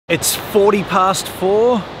It's 40 past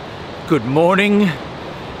 4. Good morning.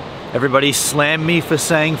 Everybody slammed me for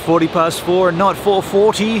saying 40 past 4 and not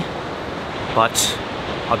 4:40. But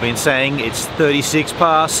I've been saying it's 36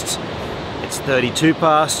 past, it's 32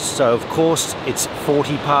 past, so of course it's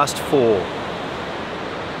 40 past 4.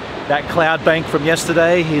 That cloud bank from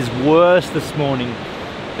yesterday is worse this morning.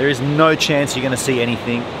 There is no chance you're going to see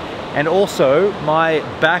anything. And also, my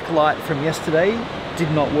backlight from yesterday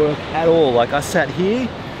did not work at all. Like, I sat here,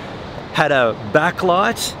 had a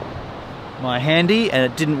backlight, my handy, and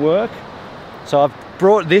it didn't work. So I've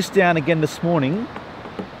brought this down again this morning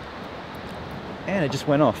and it just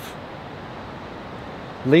went off.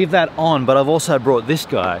 Leave that on, but I've also brought this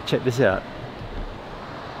guy. Check this out.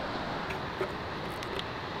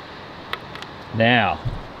 Now,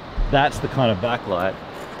 that's the kind of backlight.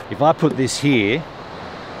 If I put this here,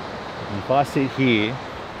 and if I sit here,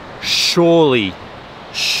 surely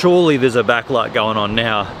there's a backlight going on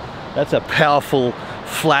now. That's a powerful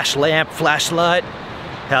flashlight.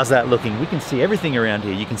 How's that looking? We can see everything around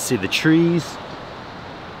here. You can see the trees.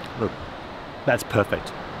 Look, that's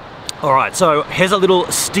perfect. All right, so here's a little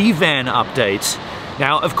SteVAN update.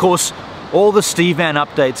 Now, of course, all the SteVAN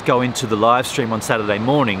updates go into the live stream on Saturday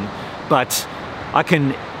morning, but I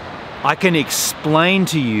can explain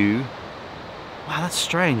to you. Wow, that's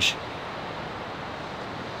strange.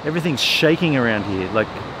 Everything's shaking around here. Like,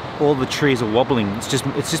 all the trees are wobbling. It's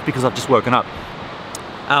just because I've just woken up.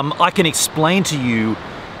 I can explain to you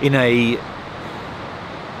in a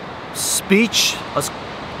speech. I was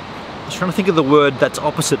trying to think of the word that's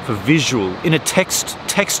opposite for visual. In a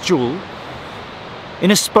textual,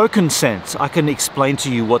 in a spoken sense, I can explain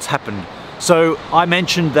to you what's happened. So I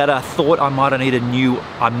mentioned that I thought I might have needed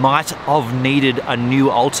a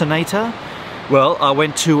new alternator. Well, I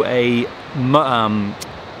went to an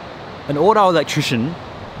auto electrician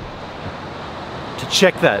to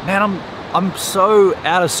check that. Man, I'm so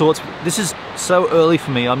out of sorts. This is so early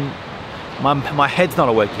for me. My head's not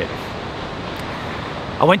awake yet.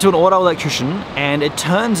 I went to an auto electrician, and it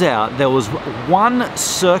turns out there was one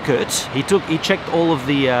circuit. He checked all of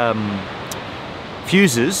the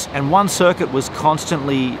fuses, and one circuit was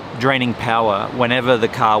constantly draining power whenever the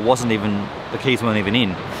keys weren't even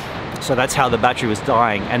in. So that's how the battery was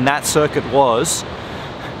dying. And that circuit was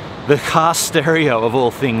the car stereo, of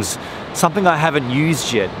all things. Something I haven't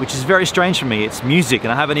used yet, which is very strange for me. It's music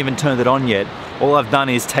and I haven't even turned it on yet. All I've done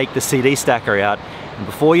is take the CD stacker out. And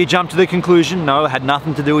before you jump to the conclusion, no, it had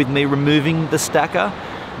nothing to do with me removing the stacker.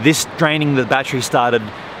 This draining the battery started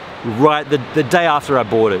right the day after I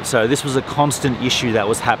bought it. So this was a constant issue that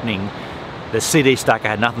was happening. The CD stacker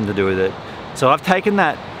had nothing to do with it. So I've taken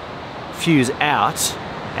that fuse out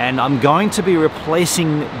and I'm going to be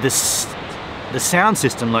replacing the sound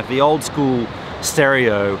system, like the old school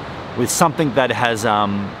stereo, with something that has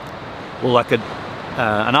like an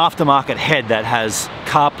aftermarket head that has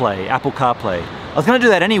CarPlay, Apple CarPlay. I was going to do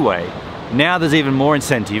that anyway. Now there's even more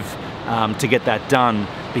incentive to get that done,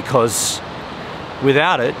 because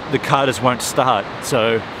without it, the car just won't start.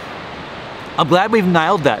 So I'm glad we've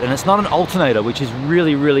nailed that, and it's not an alternator, which is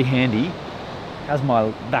really, really handy. How's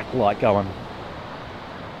my backlight going?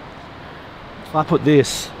 If I put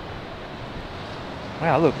this,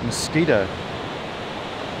 wow, look, mosquito.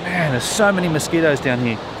 Man, there's so many mosquitoes down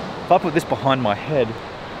here. If I put this behind my head,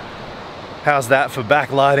 how's that for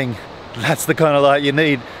backlighting? That's the kind of light you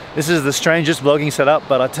need. This is the strangest vlogging setup,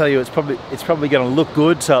 but I tell you, it's probably going to look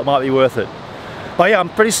good, so it might be worth it. But yeah, I'm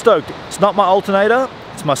pretty stoked. It's not my alternator,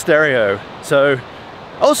 it's my stereo. So,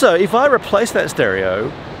 also, if I replace that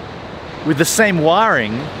stereo with the same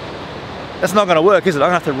wiring, that's not going to work, is it? I'm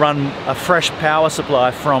going to have to run a fresh power supply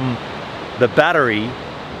from the battery.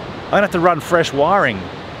 I'm going to have to run fresh wiring,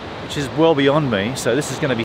 which is well beyond me. So this is going to be